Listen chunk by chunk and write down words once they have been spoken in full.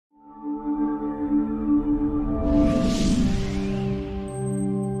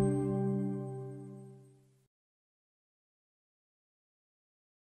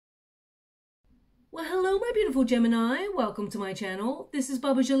beautiful Gemini, welcome to my channel. This is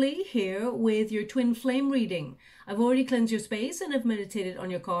Baba Jolie here with your twin flame reading. I've already cleansed your space and I've meditated on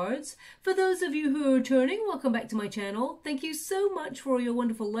your cards. For those of you who are returning, welcome back to my channel. Thank you so much for all your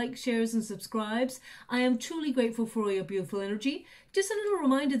wonderful likes, shares and subscribes. I am truly grateful for all your beautiful energy. Just a little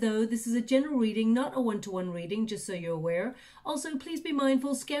reminder though, this is a general reading, not a one-to-one reading, just so you're aware. Also, please be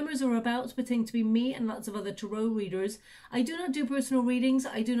mindful, scammers are about pretending to be me and lots of other tarot readers. I do not do personal readings.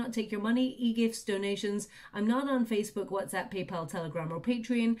 I do not take your money, e-gifts, donations. I'm not on Facebook, WhatsApp, PayPal, Telegram or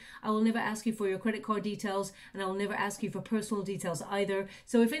Patreon. I will never ask you for your credit card details and I will never ask you for personal details either.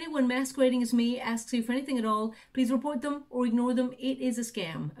 So if anyone masquerading as me asks you for anything at all, please report them or ignore them. It is a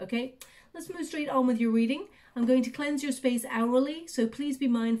scam, okay? Let's move straight on with your reading. I'm going to cleanse your space hourly, so please be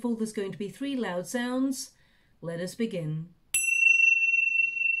mindful there's going to be 3 loud sounds. Let us begin.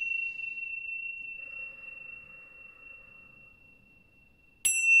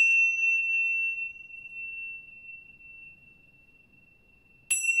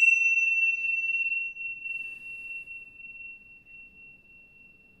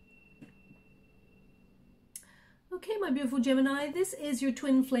 Okay, my beautiful Gemini, this is your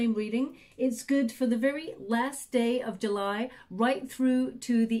twin flame reading. It's good for the very last day of July, right through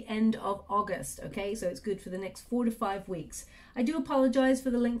to the end of August, okay? So it's good for the next 4 to 5 weeks. I do apologize for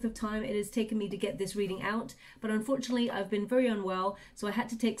the length of time it has taken me to get this reading out, but unfortunately I've been very unwell, so I had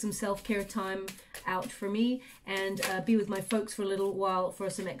to take some self-care time out for me and be with my folks for a little while for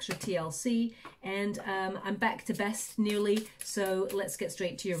some extra TLC, and I'm back to best nearly, so let's get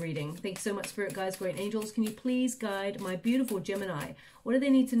straight to your reading. Thanks so much, Spirit Guides, Great Angels. Can you please guide my beautiful Gemini? What do they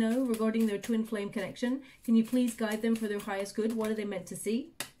need to know regarding their twin flame connection? Can you please guide them for their highest good? What are they meant to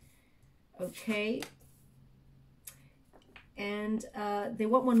see? Okay. And they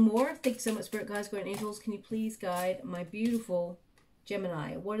want one more. Thank you so much, Spirit Guides, Great Angels. Can you please guide my beautiful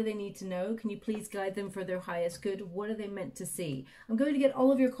Gemini? What do they need to know? Can you please guide them for their highest good? What are they meant to see? I'm going to get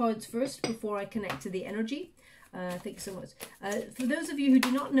all of your cards first before I connect to the energy. Thank you so much. For those of you who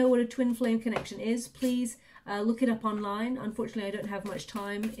do not know what a twin flame connection is, please look it up online. Unfortunately, I don't have much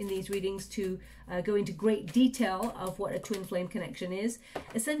time in these readings to go into great detail of what a twin flame connection is.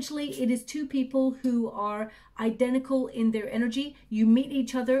 Essentially, it is 2 people who are identical in their energy. You meet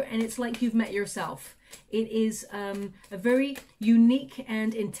each other and it's like you've met yourself. It is a very unique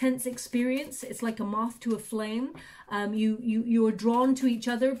and intense experience. It's like a moth to a flame. You are drawn to each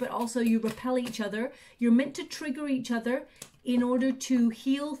other, but also you repel each other. You're meant to trigger each other in order to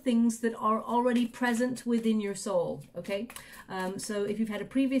heal things that are already present within your soul, okay? So if you've had a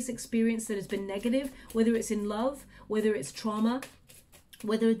previous experience that has been negative, whether it's in love, whether it's trauma,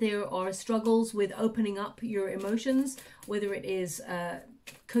 whether there are struggles with opening up your emotions, whether it is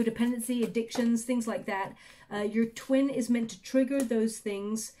codependency, addictions, things like that, your twin is meant to trigger those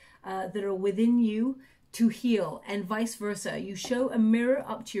things that are within you to heal, and vice versa. You show a mirror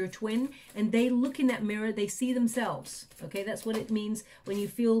up to your twin and they look in that mirror, they see themselves, okay? That's what it means when you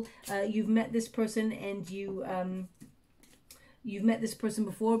feel you've met this person and you've met this person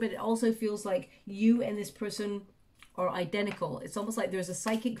before, but it also feels like you and this person are identical. It's almost like there's a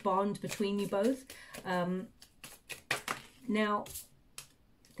psychic bond between you both. Now,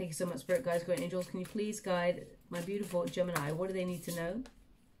 thank you so much, Spirit Guides, Great Angels. Can you please guide my beautiful Gemini? What do they need to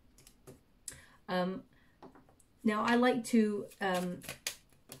know? Now, I like to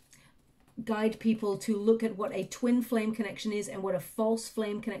guide people to look at what a twin flame connection is and what a false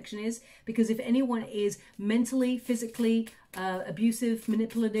flame connection is, because if anyone is mentally, physically abusive,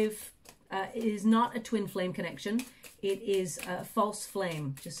 manipulative, it is not a twin flame connection. It is a false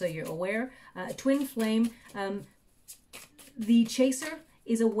flame, just so you're aware. A twin flame, the chaser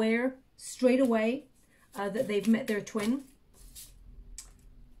is aware straight away that they've met their twin.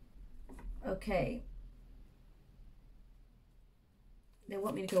 Okay. They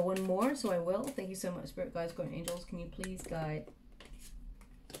want me to go one more, so I will. Thank you so much, Spirit Guides, Great Angels. Can you please guide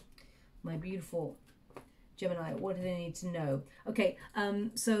my beautiful Gemini? What do they need to know? Okay,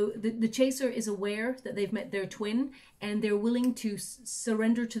 so the chaser is aware that they've met their twin and they're willing to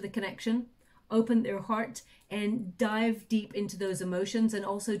surrender to the connection, open their heart and dive deep into those emotions and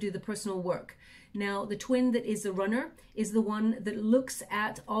also do the personal work. Now, the twin that is the runner is the one that looks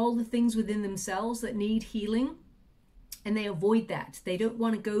at all the things within themselves that need healing, and they avoid that. They don't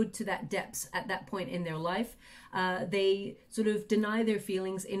want to go to that depths at that point in their life. They sort of deny their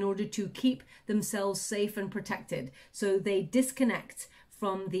feelings in order to keep themselves safe and protected. So they disconnect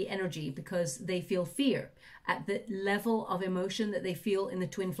from the energy because they feel fear. at the level of emotion that they feel in the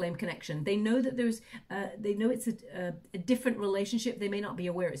twin flame connection. They know that they know it's a different relationship. They may not be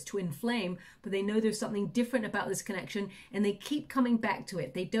aware it's twin flame, but they know there's something different about this connection, and they keep coming back to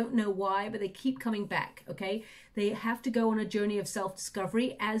it. They don't know why, but they keep coming back, okay? They have to go on a journey of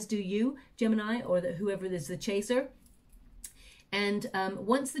self-discovery, as do you, Gemini, or whoever is the chaser. And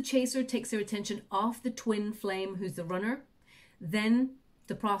once the chaser takes their attention off the twin flame, who's the runner, then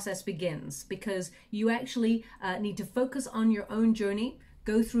the process begins, because you actually need to focus on your own journey,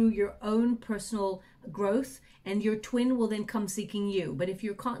 go through your own personal growth, and your twin will then come seeking you. But if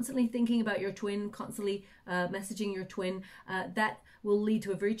you're constantly thinking about your twin, constantly messaging your twin, that will lead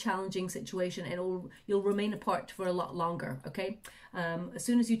to a very challenging situation, and you'll remain apart for a lot longer, okay? As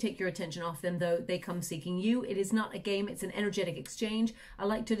soon as you take your attention off them, though, they come seeking you. It is not a game, it's an energetic exchange. I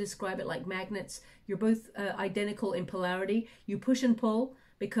like to describe it like magnets. You're both identical in polarity. You push and pull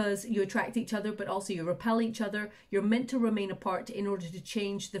because you attract each other, but also you repel each other. You're meant to remain apart in order to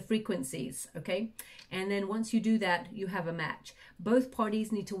change the frequencies, okay? And then once you do that, you have a match. Both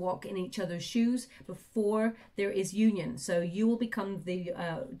parties need to walk in each other's shoes before there is union. So you will become the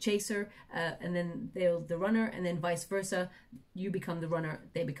chaser, and then they'll the runner, and then vice versa. You become the runner,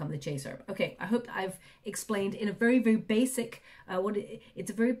 they become the chaser. Okay, I hope I've explained in a very, very basic, it's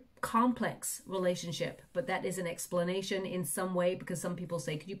a very complex relationship, but that is an explanation in some way, because some people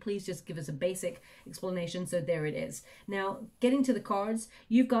say, could you please just give us a basic explanation? So there it is. Now, getting to the cards,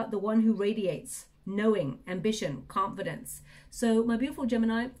 you've got the one who radiates knowing, ambition, confidence. So my beautiful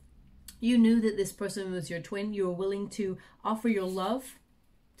Gemini, you knew that this person was your twin. You were willing to offer your love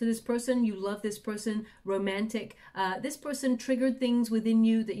to this person. You love this person, romantic. This person triggered things within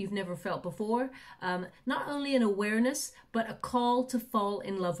you that you've never felt before. Not only an awareness, but a call to fall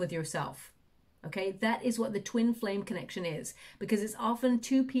in love with yourself. Okay, that is what the twin flame connection is, because it's often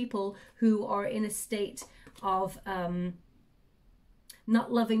two people who are in a state of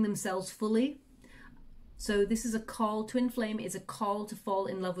not loving themselves fully. So this is a call, twin flame is a call to fall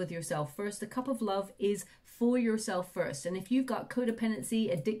in love with yourself first. The cup of love is for yourself first. And if you've got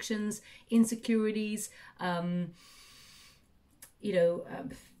codependency, addictions, insecurities,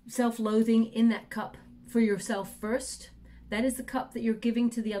 self-loathing in that cup for yourself first, that is the cup that you're giving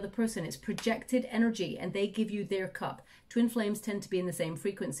to the other person. It's projected energy, and they give you their cup. Twin flames tend to be in the same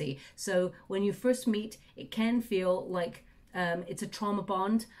frequency. So when you first meet, it can feel like it's a trauma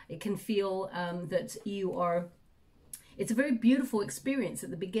bond. It can feel that you are, it's a very beautiful experience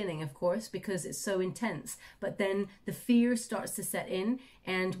at the beginning, of course, because it's so intense. But then the fear starts to set in,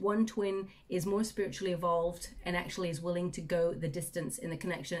 and one twin is more spiritually evolved and actually is willing to go the distance in the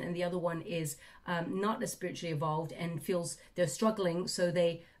connection. And the other one is not as spiritually evolved and feels they're struggling, so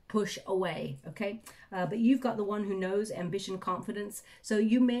they push away, okay? But you've got the one who knows, ambition, confidence. So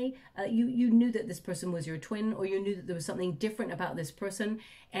you may, you knew that this person was your twin, or you knew that there was something different about this person.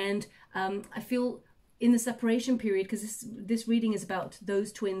 And I feel in the separation period, because this reading is about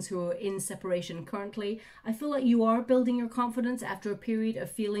those twins who are in separation currently, I feel like you are building your confidence after a period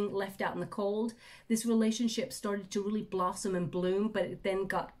of feeling left out in the cold. This relationship started to really blossom and bloom, but it then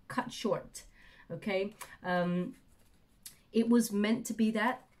got cut short, okay? It was meant to be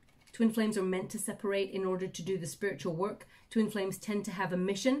that. Twin flames are meant to separate in order to do the spiritual work. Twin flames tend to have a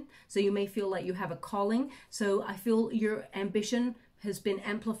mission, so you may feel like you have a calling. So I feel your ambition has been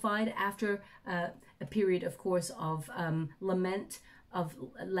amplified after a period, of course, of lament, of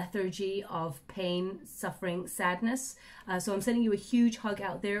lethargy, of pain, suffering, sadness. So I'm sending you a huge hug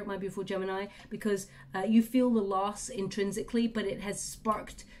out there, my beautiful Gemini, because you feel the loss intrinsically, but it has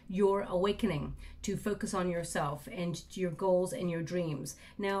sparked your awakening to focus on yourself and your goals and your dreams.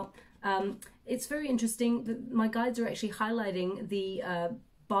 Now, it's very interesting that my guides are actually highlighting the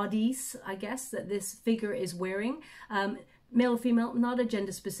bodies, I guess, that this figure is wearing. Male or female, not a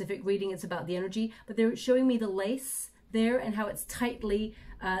gender specific reading, it's about the energy, but they're showing me the lace there and how it's tightly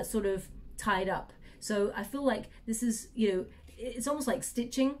sort of tied up. So I feel like this is, it's almost like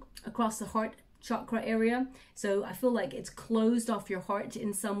stitching across the heart chakra area. So I feel like it's closed off your heart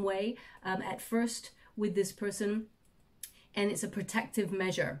in some way at first with this person, and it's a protective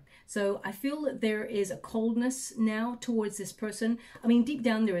measure. So I feel that there is a coldness now towards this person. I mean, deep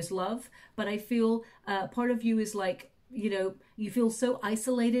down there is love, but I feel part of you is like, you feel so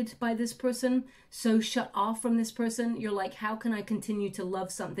isolated by this person, so shut off from this person. You're like, how can I continue to love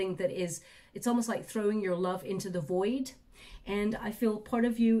something that is, it's almost like throwing your love into the void. And I feel part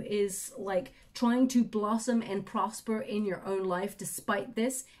of you is like trying to blossom and prosper in your own life despite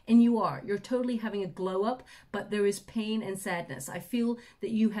this. And you're totally having a glow up, but there is pain and sadness. I feel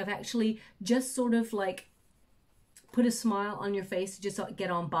that you have actually just sort of like put a smile on your face to just get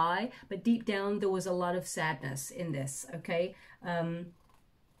on by, but deep down there was a lot of sadness in this, okay?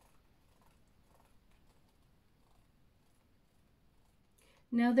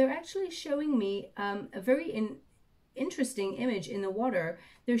 Now they're actually showing me a very interesting image in the water.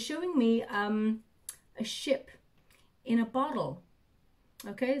 They're showing me a ship in a bottle.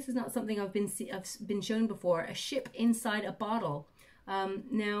 Okay, this is not something I've been shown before. A ship inside a bottle.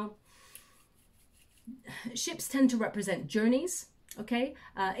 Now, ships tend to represent journeys. Okay,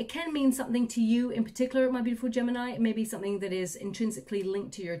 it can mean something to you in particular, my beautiful Gemini. It may be something that is intrinsically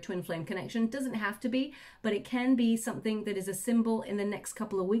linked to your twin flame connection. It doesn't have to be, but it can be something that is a symbol in the next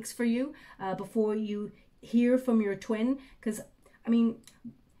couple of weeks for you before you hear from your twin. Because, I mean,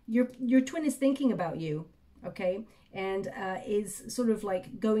 your twin is thinking about you, okay, and is sort of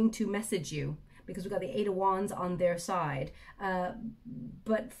like going to message you, because we've got the Eight of Wands on their side.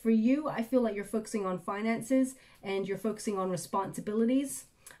 But for you, I feel like you're focusing on finances and you're focusing on responsibilities,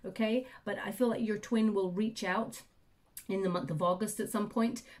 okay? But I feel like your twin will reach out in the month of August at some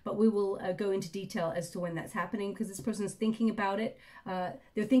point, but we will go into detail as to when that's happening, because this person's thinking about it.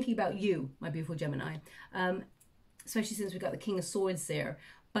 They're thinking about you, my beautiful Gemini, especially since we've got the King of Swords there.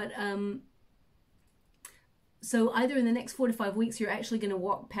 But so either in the next 4 to 5 weeks, you're actually going to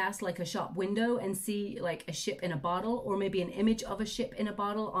walk past like a shop window and see like a ship in a bottle, or maybe an image of a ship in a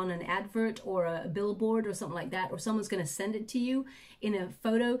bottle on an advert or a billboard or something like that, or someone's going to send it to you in a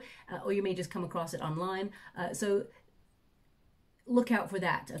photo, or you may just come across it online. So look out for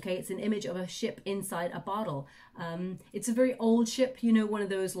that, okay? It's an image of a ship inside a bottle. It's a very old ship, you know, one of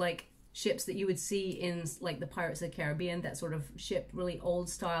those like ships that you would see in like the Pirates of the Caribbean, that sort of ship, really old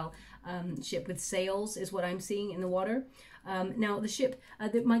style ship with sails is what I'm seeing in the water. Now the ship,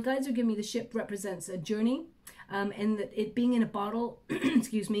 my guides are giving me the ship represents a journey, and that it being in a bottle,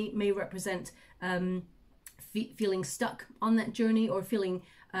 excuse me, may represent feeling stuck on that journey, or feeling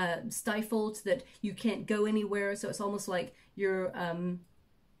stifled, that you can't go anywhere. So it's almost like you're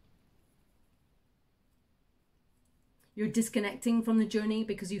disconnecting from the journey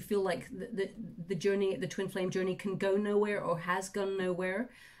because you feel like the journey, the twin flame journey, can go nowhere or has gone nowhere.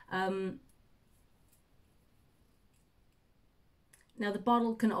 Now the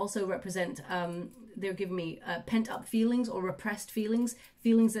bottle can also represent, they're giving me pent-up feelings or repressed feelings,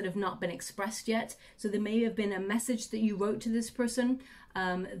 feelings that have not been expressed yet. So there may have been a message that you wrote to this person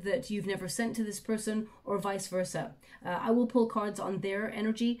that you've never sent to this person, or vice versa. I will pull cards on their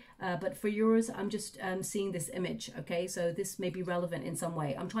energy, but for yours, I'm just seeing this image, okay? So this may be relevant in some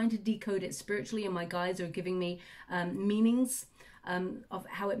way. I'm trying to decode it spiritually, and my guides are giving me meanings of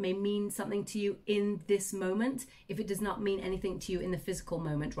how it may mean something to you in this moment, if it does not mean anything to you in the physical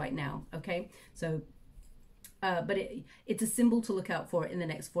moment right now, okay? So but it's a symbol to look out for in the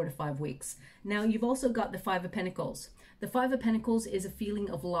next 4 to 5 weeks. Now you've also got the Five of Pentacles. The Five of Pentacles is a feeling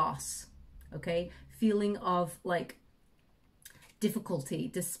of loss, okay? Feeling of like difficulty,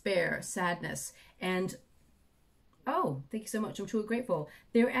 despair, sadness, and oh, thank you so much. I'm truly grateful.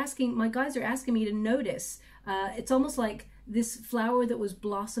 They're asking, my guides are asking me to notice. It's almost like this flower that was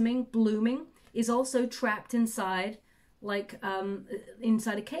blooming, is also trapped inside, like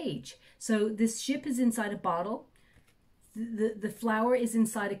inside a cage. So this ship is inside a bottle. The flower is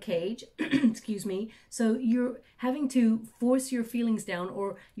inside a cage, excuse me. So you're having to force your feelings down,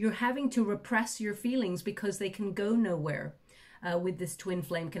 or you're having to repress your feelings because they can go nowhere with this twin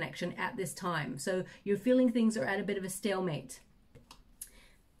flame connection at this time. So you're feeling things are at a bit of a stalemate.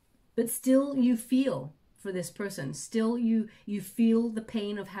 But still you feel for this person. Still you feel the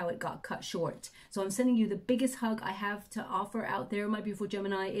pain of how it got cut short. So I'm sending you the biggest hug I have to offer out there, my beautiful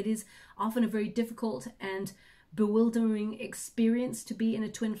Gemini. It is often a very difficult and bewildering experience to be in a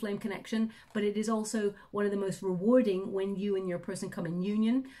twin flame connection, but it is also one of the most rewarding when you and your person come in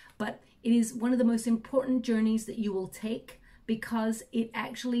union. But it is one of the most important journeys that you will take, because it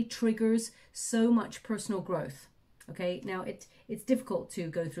actually triggers so much personal growth. Okay, now it's difficult to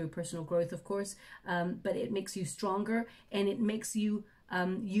go through personal growth, of course, but it makes you stronger, and it makes you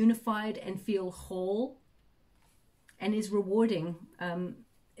unified and feel whole, and is rewarding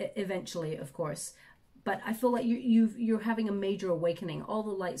eventually, of course. But I feel like you're having a major awakening. All the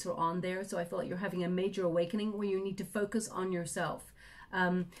lights are on there, so I feel like you're having a major awakening where you need to focus on yourself.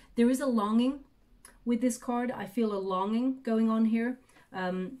 There is a longing with this card. I feel a longing going on here.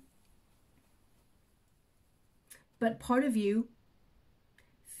 But part of you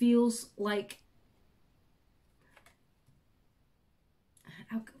feels like,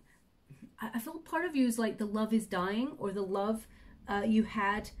 I feel part of you is like the love is dying, or the love you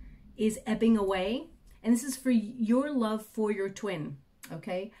had is ebbing away. And this is for your love for your twin,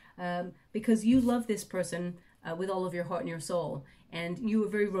 okay? Because you love this person with all of your heart and your soul. And you were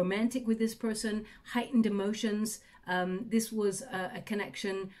very romantic with this person, heightened emotions. This was a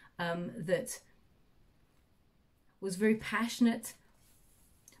connection that was very passionate,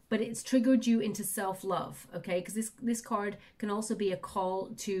 but it's triggered you into self-love, okay? Because this card can also be a call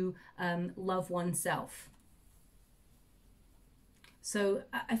to love oneself. So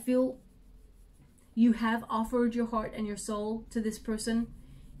I feel you have offered your heart and your soul to this person,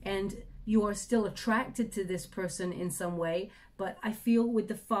 and you are still attracted to this person in some way. But I feel with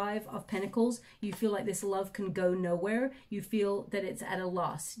the 5 of Pentacles, you feel like this love can go nowhere. You feel that it's at a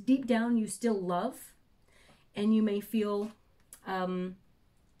loss. Deep down, you still love, and you may feel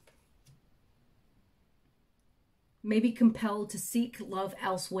maybe compelled to seek love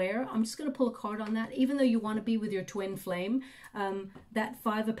elsewhere. I'm just going to pull a card on that. Even though you want to be with your twin flame, that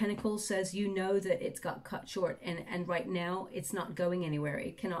 5 of Pentacles says you know that it's got cut short, and right now it's not going anywhere.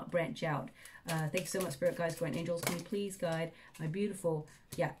 It cannot branch out. Thank you so much, Spirit Guides, Guardian Angels. Can you please guide my beautiful,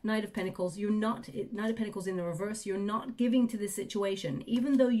 Knight of Pentacles. You're not, Knight of Pentacles in the reverse, you're not giving to this situation.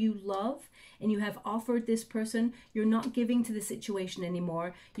 Even though you love and you have offered this person, you're not giving to the situation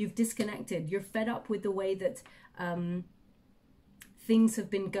anymore. You've disconnected. You're fed up with the way that things have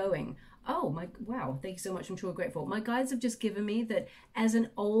been going. Oh my, wow, thank you so much. I'm truly grateful. My guides have just given me that as an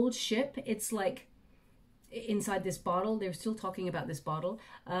old ship, it's like inside this bottle, they're still talking about this bottle.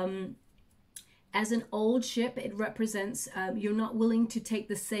 As an old ship, it represents you're not willing to take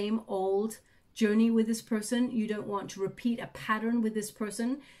the same old journey with this person. You don't want to repeat a pattern with this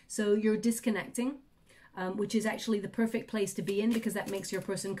person. So you're disconnecting, which is actually the perfect place to be in, because that makes your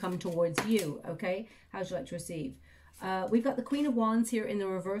person come towards you. Okay, how would you like to receive? We've got the Queen of Wands here in the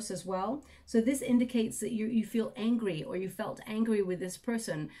reverse as well. So this indicates that you feel angry, or you felt angry with this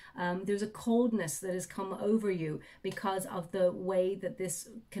person. There's a coldness that has come over you because of the way that this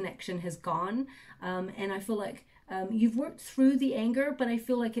connection has gone. And I feel like you've worked through the anger, but I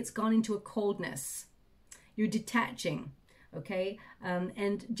feel like it's gone into a coldness. You're detaching, okay?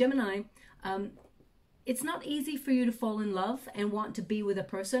 And Gemini, it's not easy for you to fall in love and want to be with a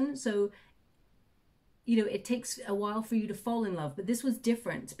person. So you know, it takes a while for you to fall in love, but this was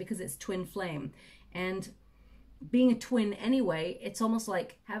different because it's twin flame. And being a twin anyway, it's almost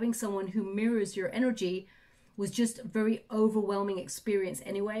like having someone who mirrors your energy was just a very overwhelming experience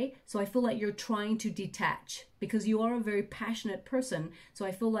anyway. So I feel like you're trying to detach because you are a very passionate person. So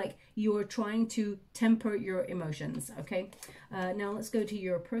I feel like you are trying to temper your emotions, okay? Now let's go to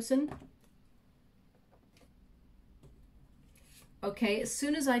your person. Okay, as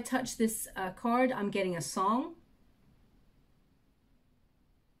soon as I touch this card, I'm getting a song.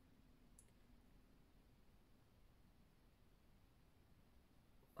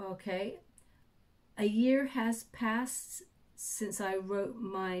 Okay. A year has passed since I wrote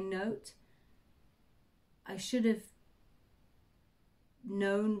my note. I should have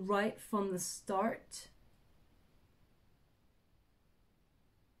known right from the start.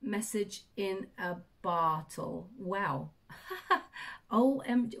 Message in a bottle. Wow.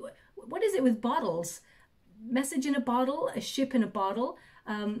 OMG. What is it with bottles? Message in a bottle, a ship in a bottle.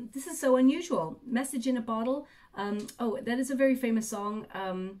 This is so unusual. Message in a bottle. Oh, that is a very famous song.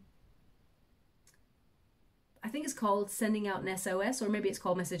 I think it's called Sending Out an SOS, or maybe it's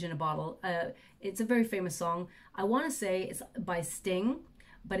called Message in a Bottle. It's a very famous song. I want to say it's by Sting,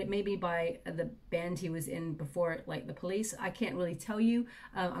 but it may be by the band he was in before, like the Police. I can't really tell you.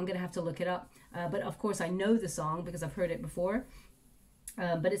 I'm going to have to look it up. But of course I know the song because I've heard it before.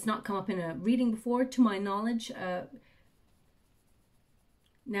 But it's not come up in a reading before, to my knowledge.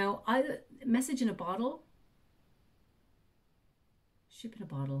 Now, Message in a Bottle. Ship in a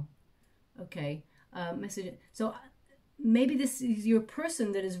Bottle. Okay. Message. So maybe this is your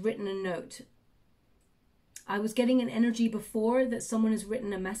person that has written a note. I was getting an energy before that someone has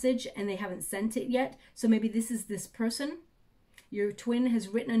written a message and they haven't sent it yet. So maybe this is this person. Your twin has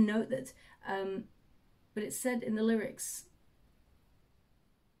written a note that, but it said in the lyrics.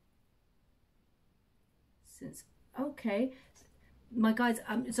 Since, okay. My guides,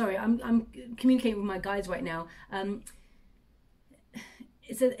 I'm sorry, I'm communicating with my guides right now.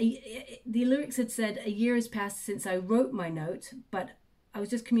 It said, the lyrics had said, a year has passed since I wrote my note, but I was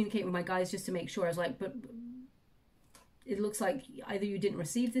just communicating with my guides just to make sure. I was like, but it looks like either you didn't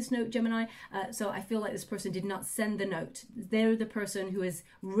receive this note, Gemini. So I feel like this person did not send the note. They're the person who has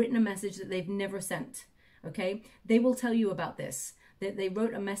written a message that they've never sent. Okay. They will tell you about this, that they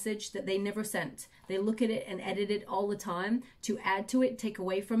wrote a message that they never sent. They look at it and edit it all the time to add to it, take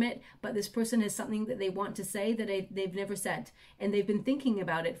away from it. But this person has something that they want to say that they've never said. And they've been thinking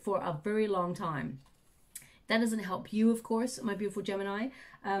about it for a very long time. That doesn't help you, of course, my beautiful Gemini.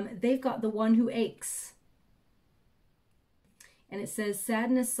 They've got the one who aches. And it says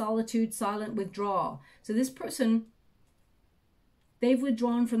sadness, solitude, silent withdrawal. So this person, they've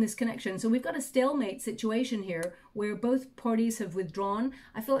withdrawn from this connection. So we've got a stalemate situation here where both parties have withdrawn.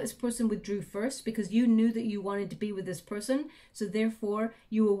 I feel like this person withdrew first because you knew that you wanted to be with this person. So therefore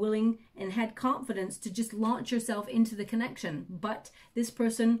you were willing and had confidence to just launch yourself into the connection. But this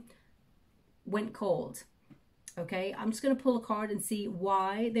person went cold. Okay, I'm just going to pull a card and see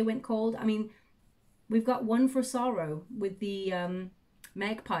why they went cold. I mean, we've got one for sorrow with the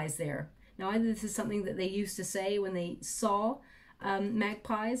magpies there. Now, either this is something that they used to say when they saw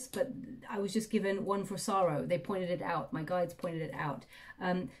magpies, but I was just given one for sorrow. They pointed it out. My guides pointed it out.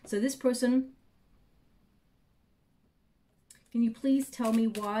 So this person, can you please tell me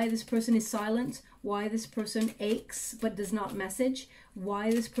why this person is silent? Why this person aches but does not message?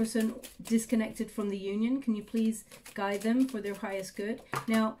 Why this person disconnected from the union? Can you please guide them for their highest good?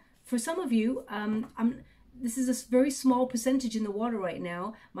 Now, for some of you, this is a very small percentage in the water right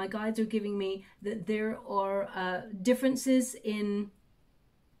now. My guides are giving me that there are differences in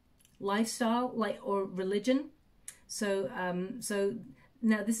lifestyle, or religion. So,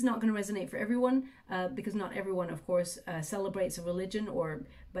 now this is not going to resonate for everyone because not everyone, of course, celebrates a religion.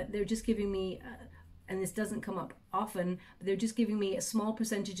 But they're just giving me, and this doesn't come up often, but they're just giving me a small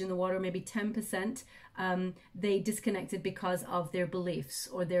percentage in the water, maybe 10%. They disconnected because of their beliefs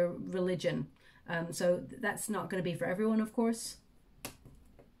or their religion. So that's not going to be for everyone, of course.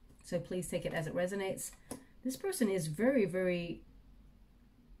 So please take it as it resonates. This person is very, very,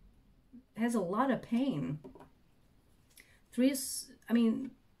 has a lot of pain.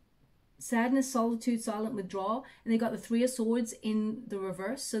 Sadness, solitude, silent withdrawal. And they got the Three of Swords in the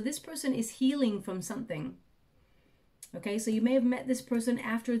reverse. So this person is healing from something. Okay, so you may have met this person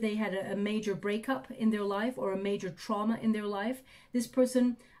after they had a major breakup in their life or a major trauma in their life. This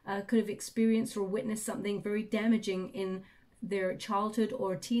person could have experienced or witnessed something very damaging in their childhood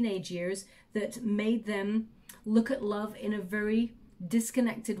or teenage years that made them look at love in a very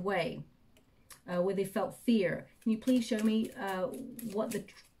disconnected way, where they felt fear. Can you please show me what the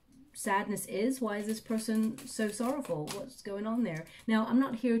sadness is? Why is this person so sorrowful? What's going on there? Now, I'm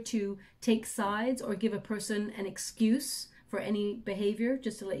not here to take sides or give a person an excuse for any behavior,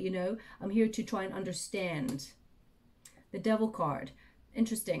 just to let you know. I'm here to try and understand. The Devil card.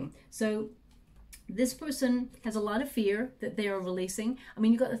 Interesting. So this person has a lot of fear that they are releasing. I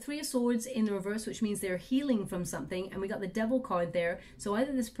mean, you've got the Three of Swords in the reverse, which means they're healing from something. And we got the Devil card there. So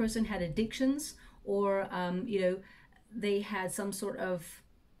either this person had addictions or, you know, they had some sort of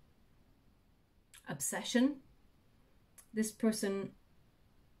obsession. This person,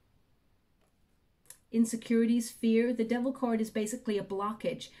 insecurities, fear. The Devil card is basically a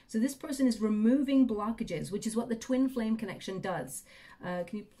blockage. So this person is removing blockages, which is what the twin flame connection does.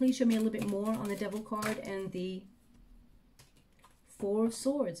 Can you please show me a little bit more on the Devil card and the Four of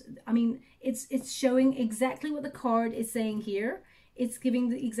Swords? I mean, it's showing exactly what the card is saying here. It's giving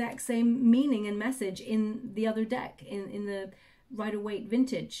the exact same meaning and message in the other deck, in the Rider-Waite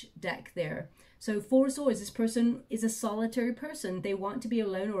vintage deck there. So Four of Swords, this person is a solitary person. They want to be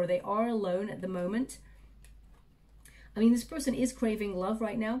alone, or they are alone at the moment. I mean, this person is craving love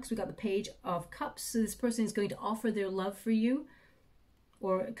right now because we got the Page of Cups. So this person is going to offer their love for you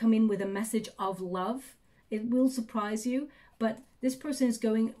or come in with a message of love. It will surprise you, but this person is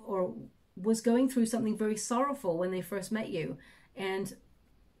going or was going through something very sorrowful when they first met you, and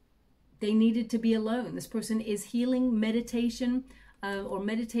they needed to be alone. This person is healing, meditation, or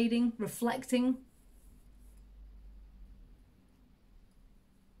meditating, reflecting.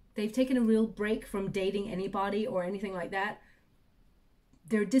 They've taken a real break from dating anybody or anything like that.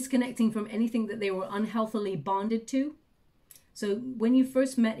 They're disconnecting from anything that they were unhealthily bonded to. So when you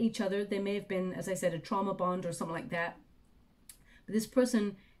first met each other, there may have been, as I said, a trauma bond or something like that. But this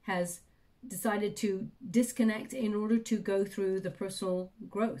person has decided to disconnect in order to go through the personal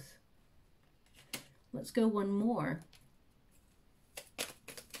growth. Let's go one more.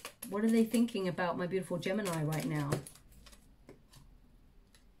 What are they thinking about, my beautiful Gemini, right now?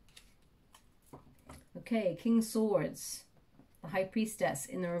 Okay, King of Swords, the High Priestess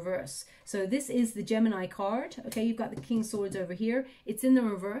in the reverse. So this is the Gemini card. Okay, you've got the King of Swords over here. It's in the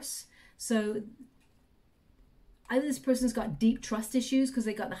reverse. So either this person's got deep trust issues because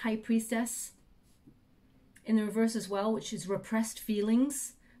they got the High Priestess in the reverse as well, which is repressed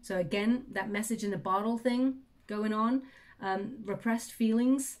feelings. So again, that message in the bottle thing going on. Repressed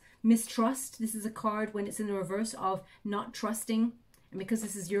feelings, mistrust. This is a card when it's in the reverse of not trusting. And because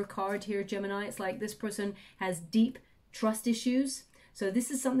this is your card here, Gemini, it's like this person has deep trust issues. So this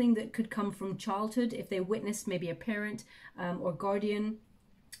is something that could come from childhood if they witnessed maybe a parent or guardian,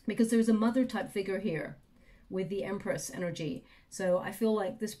 because there's a mother type figure here with the Empress energy. So I feel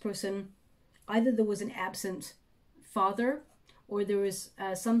like this person, either there was an absent father, or there was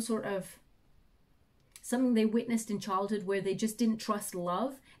some sort of something they witnessed in childhood where they just didn't trust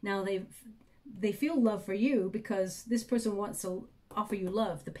love. Now they feel love for you because this person wants to offer you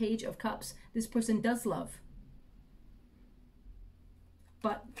love. The Page of Cups, this person does love.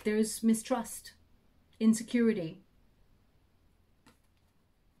 But there's mistrust, insecurity.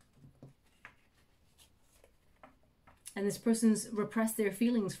 And this person's repressed their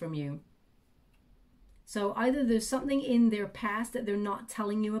feelings from you. So either there's something in their past that they're not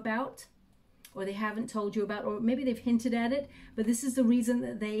telling you about, or they haven't told you about, or maybe they've hinted at it, but this is the reason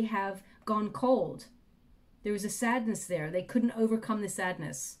that they have gone cold. There was a sadness there. They couldn't overcome the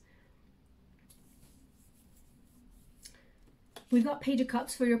sadness. We've got Page of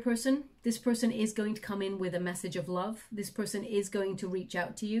Cups for your person. This person is going to come in with a message of love. This person is going to reach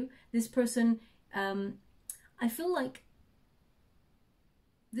out to you. This person, I feel like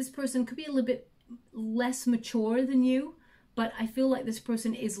this person could be a little bit less mature than you, but I feel like this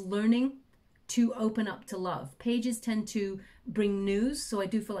person is learning to open up to love. Pages tend to bring news, so I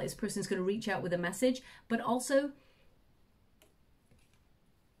do feel like this person is going to reach out with a message, but also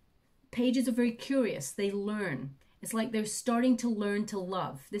pages are very curious. They learn. It's like they're starting to learn to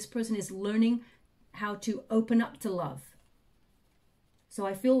love. This person is learning how to open up to love. So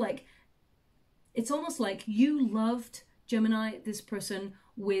I feel like it's almost like you loved, Gemini, this person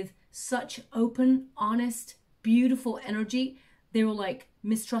with such open, honest, beautiful energy. They were like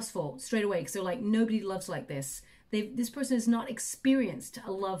mistrustful straight away because they're like, nobody loves like this. This person has not experienced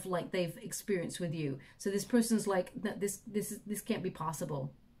a love like they've experienced with you. So this person's like, this can't be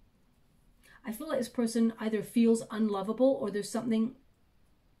possible. I feel like this person either feels unlovable, or there's something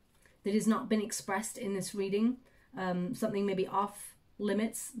that has not been expressed in this reading. Something maybe off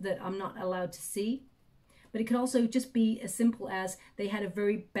limits that I'm not allowed to see. But it could also just be as simple as they had a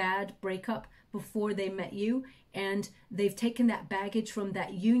very bad breakup before they met you, and they've taken that baggage from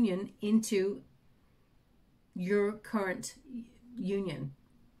that union into your current union.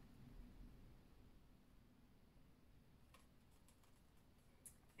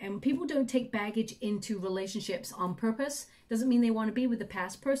 And people don't take baggage into relationships on purpose. Doesn't mean they want to be with the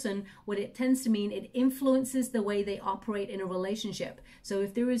past person. What it tends to mean, it influences the way they operate in a relationship. So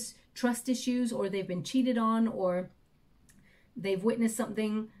if there is trust issues, or they've been cheated on, or they've witnessed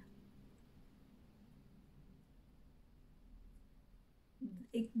something,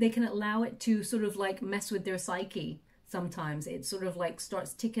 they can allow it to sort of like mess with their psyche. Sometimes it sort of like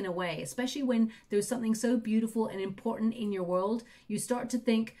starts ticking away, especially when there's something so beautiful and important in your world. You start to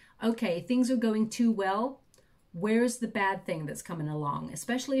think, okay, things are going too well. Where's the bad thing that's coming along?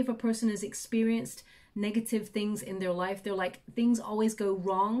 Especially if a person has experienced negative things in their life. They're like, things always go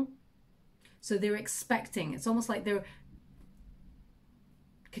wrong. So they're expecting. It's almost like they're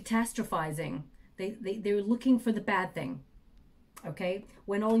catastrophizing. They're looking for the bad thing. Okay?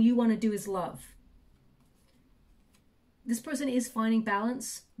 When all you want to do is love. This person is finding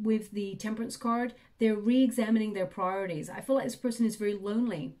balance with the Temperance card. They're re-examining their priorities. I feel like this person is very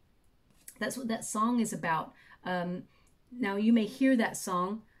lonely. That's what that song is about. Now, you may hear that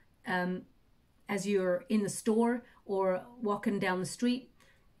song as you're in the store or walking down the street,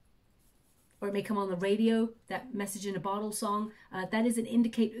 or it may come on the radio, that message in a bottle song. That is an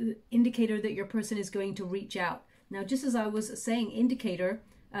indicator that your person is going to reach out. Now, just as I was saying indicator,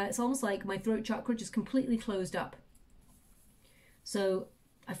 it's almost like my throat chakra just completely closed up. So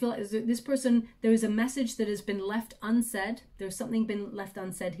I feel like this person, there is a message that has been left unsaid. There's something been left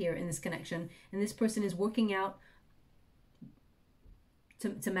unsaid here in this connection. And this person is working out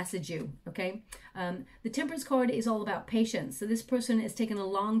to message you, okay? The Temperance card is all about patience. So this person has taken a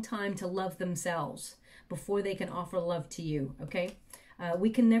long time to love themselves before they can offer love to you, okay?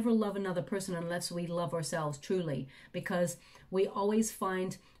 We can never love another person unless we love ourselves truly, because we always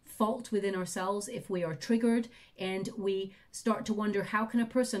find fault within ourselves if we are triggered, and we start to wonder, how can a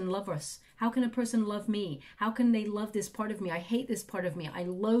person love us? How can a person love me? How can they love this part of me? I hate this part of me. I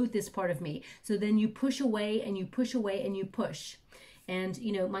loathe this part of me. So then you push away and you push away and you push. And,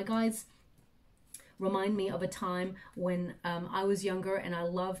 you know, my guides remind me of a time when I was younger and I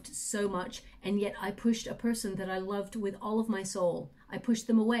loved so much, and yet I pushed a person that I loved with all of my soul. I pushed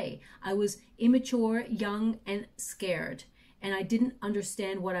them away. I was immature, young, and scared. And I didn't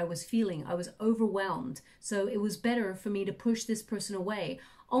understand what I was feeling. I was overwhelmed. So it was better for me to push this person away.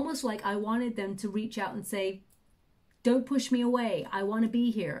 Almost like I wanted them to reach out and say, don't push me away. I want to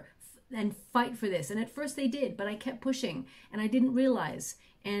be here and fight for this. And at first they did, but I kept pushing and I didn't realize.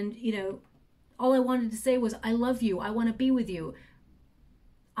 And, you know, all I wanted to say was, I love you. I want to be with you.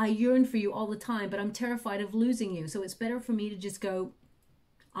 I yearn for you all the time, but I'm terrified of losing you. So it's better for me to just go,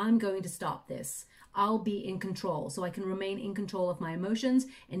 I'm going to stop this. I'll be in control, so I can remain in control of my emotions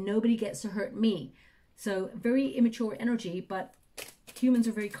and nobody gets to hurt me. So very immature energy, but humans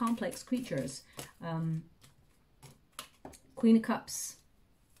are very complex creatures. Queen of Cups.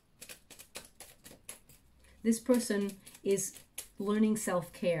 This person is learning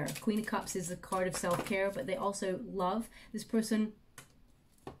self-care. Queen of Cups is a card of self-care, but they also love. This person,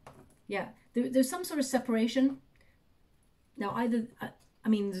 yeah, there's some sort of separation. Now, either, I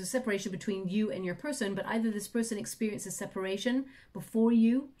mean, there's a separation between you and your person, but either this person experiences separation before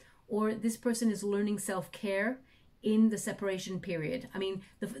you, or this person is learning self-care in the separation period. I mean,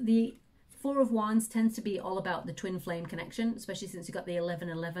 the Four of Wands tends to be all about the twin flame connection, especially since you got the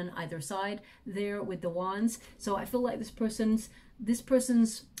 11-11 either side there with the wands. So I feel like this person's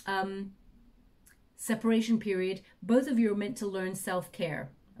separation period, both of you are meant to learn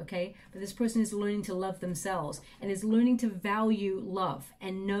self-care, okay? But this person is learning to love themselves and is learning to value love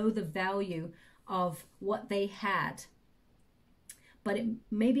and know the value of what they had. But it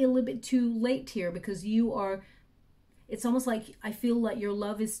may be a little bit too late here because you are, it's almost like I feel like your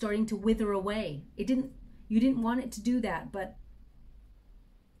love is starting to wither away. You didn't want it to do that, but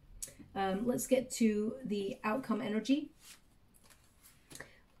let's get to the outcome energy.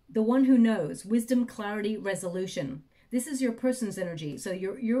 The one who knows, wisdom, clarity, resolution. This is your person's energy. So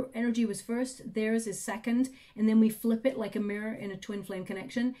your energy was first, theirs is second, and then we flip it like a mirror in a twin flame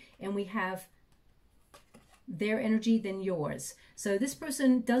connection, and we have their energy, then yours. So this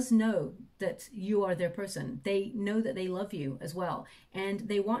person does know that you are their person. They know that they love you as well, and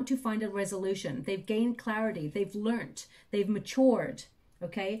they want to find a resolution. They've gained clarity, they've learnt, they've matured,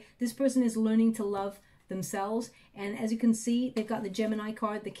 okay? This person is learning to love themselves, and as you can see, they've got the Gemini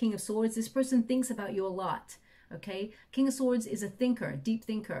card, the King of Swords. This person thinks about you a lot, okay? King of Swords is a thinker, deep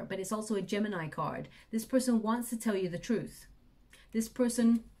thinker, but it's also a Gemini card. This person wants to tell you the truth. This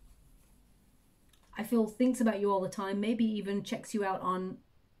person, I feel, thinks about you all the time, maybe even checks you out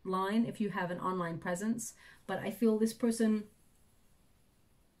online if you have an online presence. But I feel this person,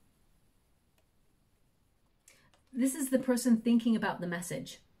 this is the person thinking about the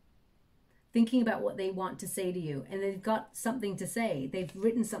message, thinking about what they want to say to you, and they've got something to say. They've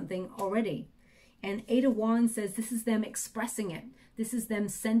written something already. And Eight of Wands says this is them expressing it. This is them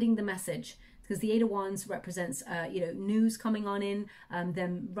sending the message. Because the Eight of Wands represents, news coming on in,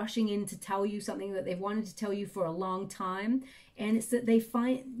 them rushing in to tell you something that they've wanted to tell you for a long time. And it's that they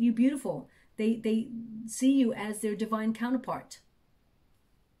find you beautiful. They see you as their divine counterpart.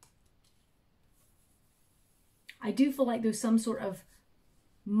 I do feel like there's some sort of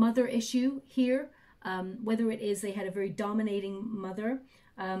mother issue here, whether it is they had a very dominating mother,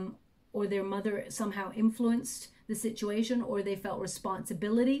 or their mother somehow influenced the situation, or they felt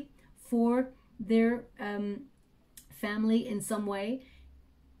responsibility for their family in some way.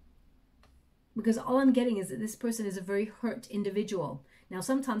 Because all I'm getting is that this person is a very hurt individual. Now,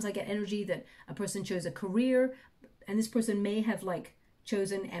 sometimes I get energy that a person chose a career, and this person may have like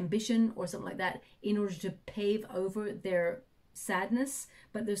chosen ambition or something like that in order to pave over their sadness.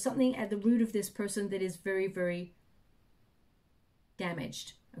 But there's something at the root of this person that is very, very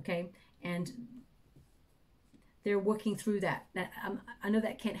damaged, okay? And they're working through that. I know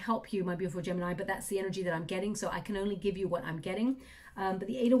that can't help you, my beautiful Gemini, but that's the energy that I'm getting, so I can only give you what I'm getting. But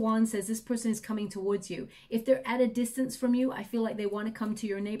the Eight of Wands says this person is coming towards you. If they're at a distance from you, I feel like they want to come to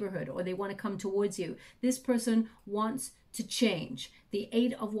your neighborhood, or they want to come towards you. This person wants to change. The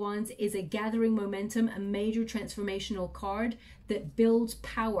Eight of Wands is a gathering momentum, a major transformational card that builds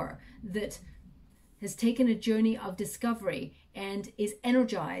power, that has taken a journey of discovery and is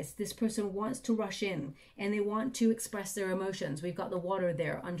energized. This person wants to rush in and they want to express their emotions. We've got the water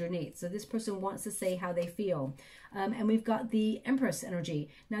there underneath. So this person wants to say how they feel. And we've got the Empress energy.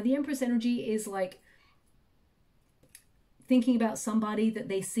 Now the Empress energy is like thinking about somebody that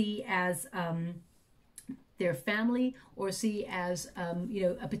they see as their family, or see as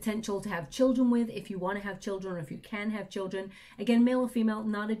a potential to have children with, if you want to have children, or if you can have children. Again, male or female,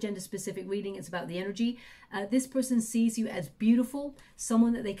 not a gender specific reading, it's about the energy. This person sees you as beautiful,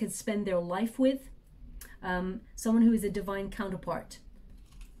 someone that they could spend their life with, someone who is a divine counterpart.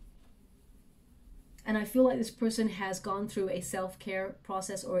 And I feel like this person has gone through a self-care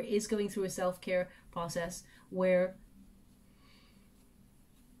process, or is going through a self-care process, where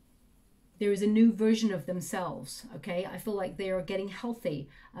there is a new version of themselves, okay? I feel like they are getting healthy.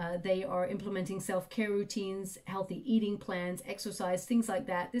 They are implementing self-care routines, healthy eating plans, exercise, things like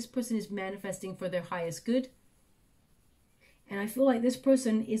that. This person is manifesting for their highest good. And I feel like this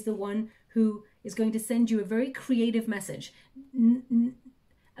person is the one who is going to send you a very creative message.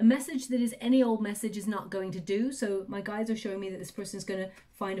 A A message that is any old message is not going to do. So my guides are showing me that this person is going to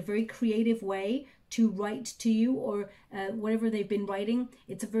find a very creative way to write to you, or whatever they've been writing.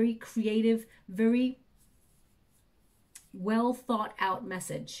 It's a very creative, very well thought out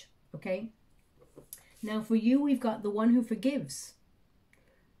message. Okay. Now for you, we've got the one who forgives.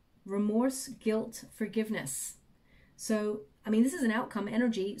 Remorse, guilt, forgiveness. So, I mean, this is an outcome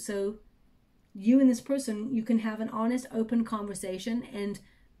energy. So you and this person, you can have an honest, open conversation and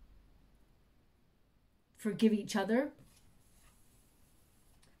forgive each other.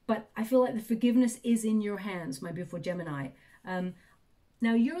 But I feel like the forgiveness is in your hands, my beautiful Gemini.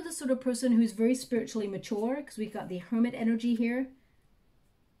 Now, you're the sort of person who's very spiritually mature, because we've got the Hermit energy here.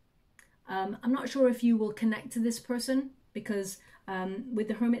 I'm not sure if you will connect to this person, because with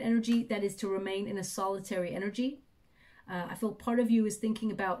the Hermit energy, that is to remain in a solitary energy. I feel part of you is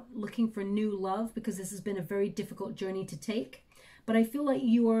thinking about looking for new love, because this has been a very difficult journey to take. But I feel like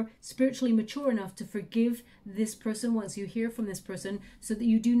you are spiritually mature enough to forgive this person once you hear from this person, so that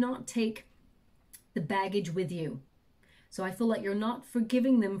you do not take the baggage with you. So I feel like you're not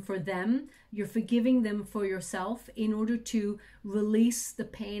forgiving them for them. You're forgiving them for yourself in order to release the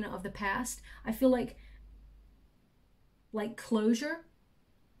pain of the past. I feel like closure.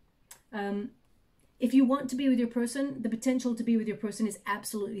 If you want to be with your person, the potential to be with your person is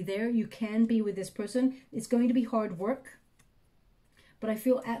absolutely there. You can be with this person. It's going to be hard work. But I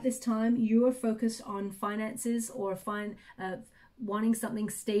feel at this time you are focused on finances, or wanting something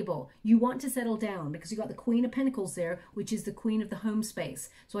stable. You want to settle down, because you got the Queen of Pentacles there, which is the Queen of the home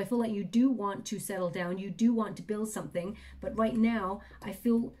space. So I feel like you do want to settle down. You do want to build something. But right now, I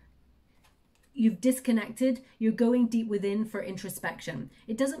feel you've disconnected. You're going deep within for introspection.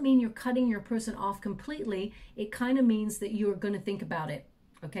 It doesn't mean you're cutting your person off completely. It kind of means that you're going to think about it.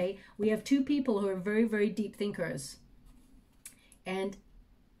 Okay? We have two people who are very, very deep thinkers. And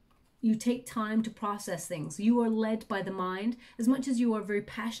you take time to process things. You are led by the mind. As much as you are very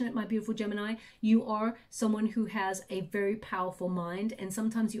passionate, my beautiful Gemini, you are someone who has a very powerful mind, and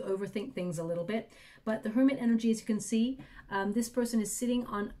sometimes you overthink things a little bit. But the Hermit energy, as you can see, this person is sitting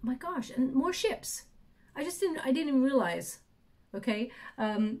on, oh my gosh, and more ships. I didn't even realize. Okay,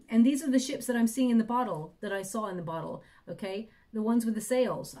 and these are the ships that I'm seeing in the bottle, that I saw in the bottle. Okay, the ones with the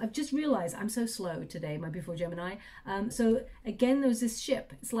sails. I've just realized I'm so slow today, my beautiful Gemini. So again, there's this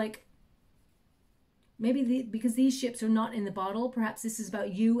ship. It's like, maybe because these ships are not in the bottle, perhaps this is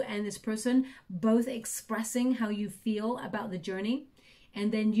about you and this person both expressing how you feel about the journey,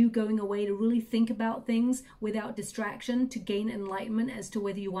 and then you going away to really think about things without distraction, to gain enlightenment as to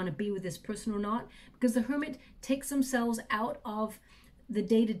whether you want to be with this person or not. Because the Hermit takes themselves out of the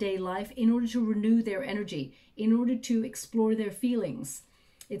day-to-day life in order to renew their energy, in order to explore their feelings.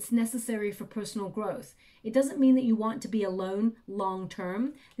 It's necessary for personal growth. It doesn't mean that you want to be alone long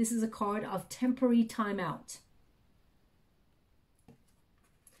term. This is a card of temporary timeout.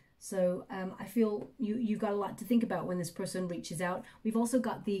 So I feel you've got a lot to think about when this person reaches out. We've also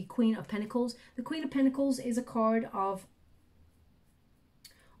got the Queen of Pentacles. The Queen of Pentacles is a card of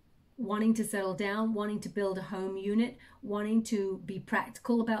wanting to settle down, wanting to build a home unit, wanting to be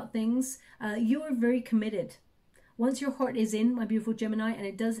practical about things. You are very committed. Once your heart is in, my beautiful Gemini, and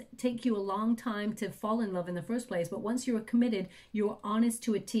it does take you a long time to fall in love in the first place, but once you're committed, you're honest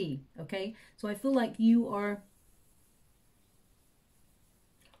to a T, okay? So I feel like you are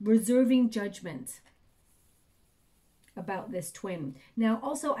reserving judgment about this twin. Now,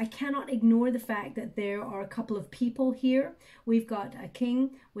 also, I cannot ignore the fact that there are a couple of people here. We've got a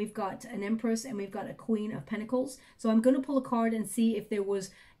king, we've got an empress, and we've got a Queen of Pentacles. So I'm going to pull a card and see if there was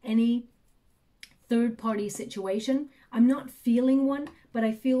any third-party situation. I'm not feeling one, but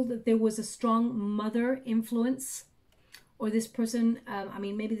I feel that there was a strong mother influence, or this person, I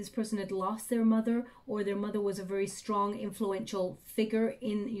mean, maybe this person had lost their mother, or their mother was a very strong, influential figure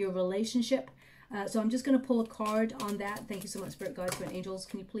in your relationship. So I'm just going to pull a card on that. Thank you so much, Spirit Guides, Spirit Angels.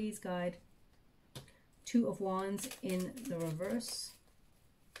 Can you please guide Two of Wands in the reverse?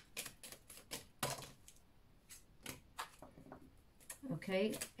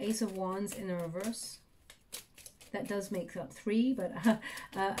 Okay, Ace of Wands in the reverse. That does make up 3, but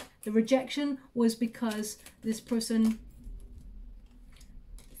the rejection was because this person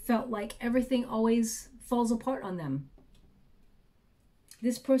felt like everything always falls apart on them.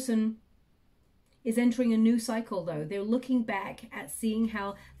 This person is entering a new cycle, though. They're looking back at seeing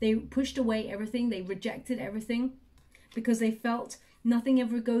how they pushed away everything, they rejected everything, because they felt nothing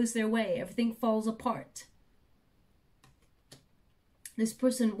ever goes their way, everything falls apart. This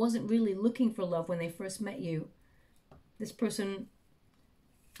person wasn't really looking for love when they first met you. This person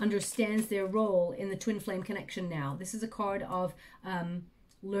understands their role in the twin flame connection now. This is a card of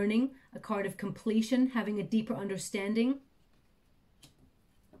learning, a card of completion, having a deeper understanding,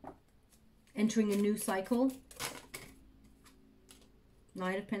 entering a new cycle.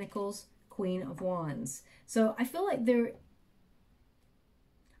 Knight of Pentacles, Queen of Wands. So I feel like these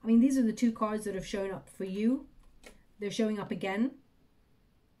are the two cards that have shown up for you. They're showing up again.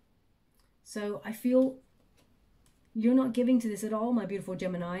 So I feel you're not giving to this at all, my beautiful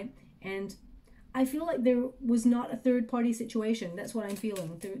Gemini. And I feel like there was not a third-party situation. That's what I'm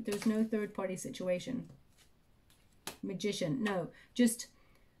feeling. There's no third-party situation. Magician. No. Just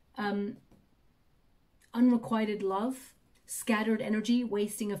unrequited love, scattered energy,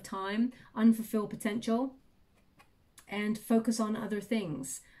 wasting of time, unfulfilled potential, and focus on other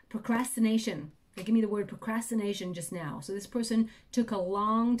things. Procrastination. They give me the word procrastination just now. So this person took a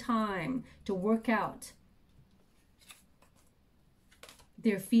long time to work out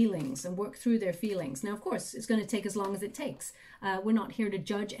their feelings and work through their feelings. Now, of course, it's going to take as long as it takes. We're not here to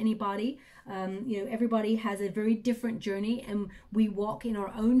judge anybody. Everybody has a very different journey, and we walk in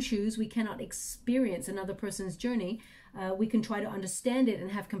our own shoes. We cannot experience another person's journey. We can try to understand it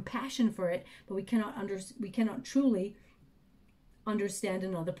and have compassion for it, but we cannot truly understand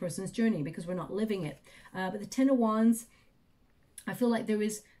another person's journey because we're not living it. But the Ten of Wands, I feel like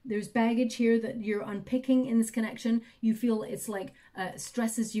there's baggage here that you're unpicking in this connection. You feel it's like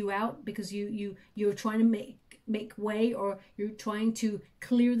stresses you out because you're trying to make way, or you're trying to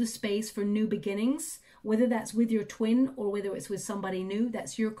clear the space for new beginnings, whether that's with your twin or whether it's with somebody new.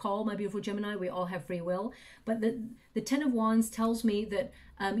 That's your call, my beautiful Gemini. We all have free will. But the Ten of Wands tells me that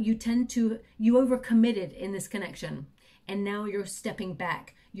you overcommitted in this connection, and now you're stepping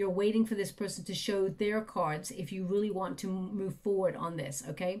back. You're waiting for this person to show their cards if you really want to move forward on this,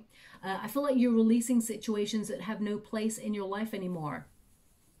 okay? I feel like you're releasing situations that have no place in your life anymore.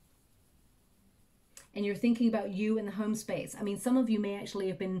 And you're thinking about you in the home space. I mean, some of you may actually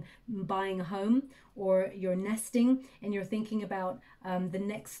have been buying a home, or you're nesting, and you're thinking about the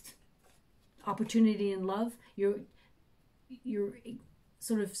next opportunity in love. You're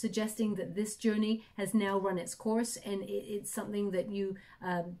sort of suggesting that this journey has now run its course, and it's something that you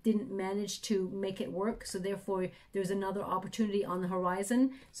didn't manage to make it work. So therefore, there's another opportunity on the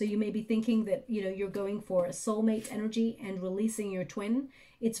horizon. So you may be thinking that, you're going for a soulmate energy and releasing your twin.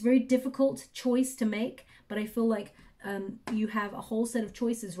 It's a very difficult choice to make, but I feel like you have a whole set of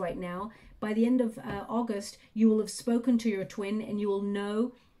choices right now. By the end of August, you will have spoken to your twin, and you will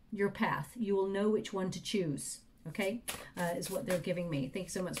know your path. You will know which one to choose. Okay, is what they're giving me. Thank you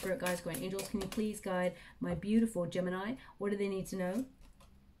so much, Spirit Guides, Guardian Angels. Can you please guide my beautiful Gemini? What do they need to know?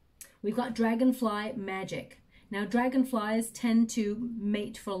 We've got Dragonfly Magic. Now, dragonflies tend to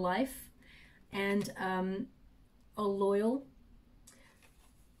mate for life and are loyal.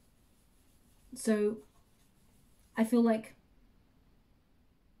 So I feel like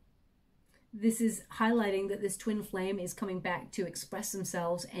this is highlighting that this twin flame is coming back to express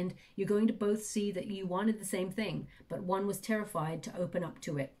themselves, and you're going to both see that you wanted the same thing, but one was terrified to open up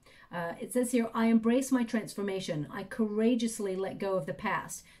to it. It says here, I embrace my transformation. I courageously let go of the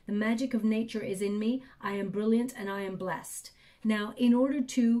past. The magic of nature is in me. I am brilliant and I am blessed. Now, in order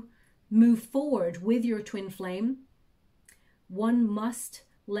to move forward with your twin flame, one must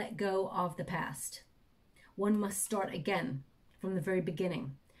let go of the past. One must start again from the very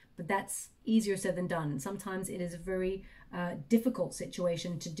beginning. But that's easier said than done. Sometimes it is a very difficult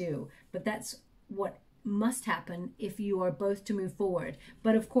situation to do, but that's what must happen if you are both to move forward.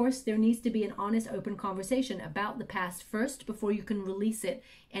 But of course, there needs to be an honest, open conversation about the past first before you can release it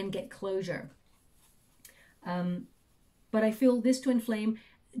and get closure. But I feel this twin flame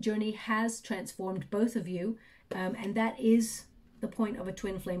journey has transformed both of you, and that is the point of a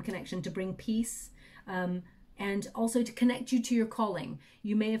twin flame connection, to bring peace, and also to connect you to your calling.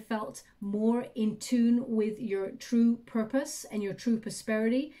 You may have felt more in tune with your true purpose and your true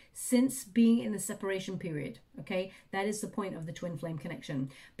prosperity since being in the separation period, okay? That is the point of the twin flame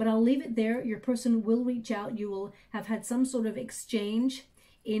connection. But I'll leave it there. Your person will reach out. You will have had some sort of exchange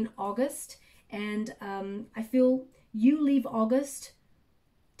in August. And I feel you leave August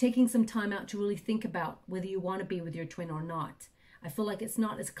taking some time out to really think about whether you want to be with your twin or not. I feel like it's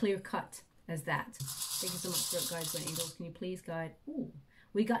not as clear-cut as that. Thank you so much, Spirit Guides and Angels. Can you please guide? Ooh,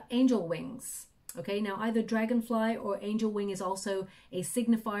 we got angel wings. Okay, now either dragonfly or angel wing is also a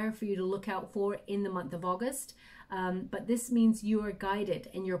signifier for you to look out for in the month of August. But this means you are guided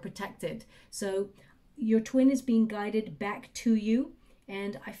and you're protected. So your twin is being guided back to you,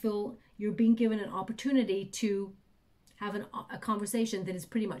 and I feel you're being given an opportunity to have a conversation that is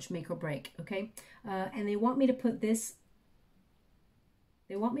pretty much make or break. Okay, and they want me to put this.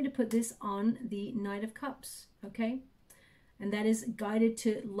 They want me to put this on the Knight of Cups, okay? and that is guided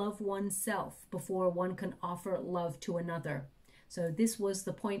to love oneself before one can offer love to another. So this was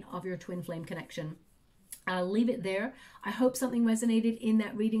the point of your twin flame connection. I'll leave it there. I hope something resonated in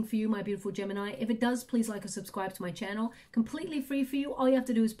that reading for you, my beautiful Gemini. If it does, please like or subscribe to my channel. Completely free for you. All you have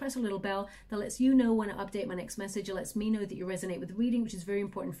to do is press a little bell that lets you know when I update my next message. It lets me know that you resonate with the reading, which is very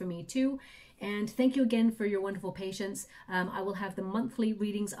important for me too. And thank you again for your wonderful patience. I will have the monthly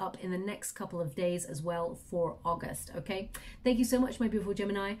readings up in the next couple of days as well for August. Okay. Thank you so much, my beautiful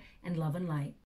Gemini, and love and light.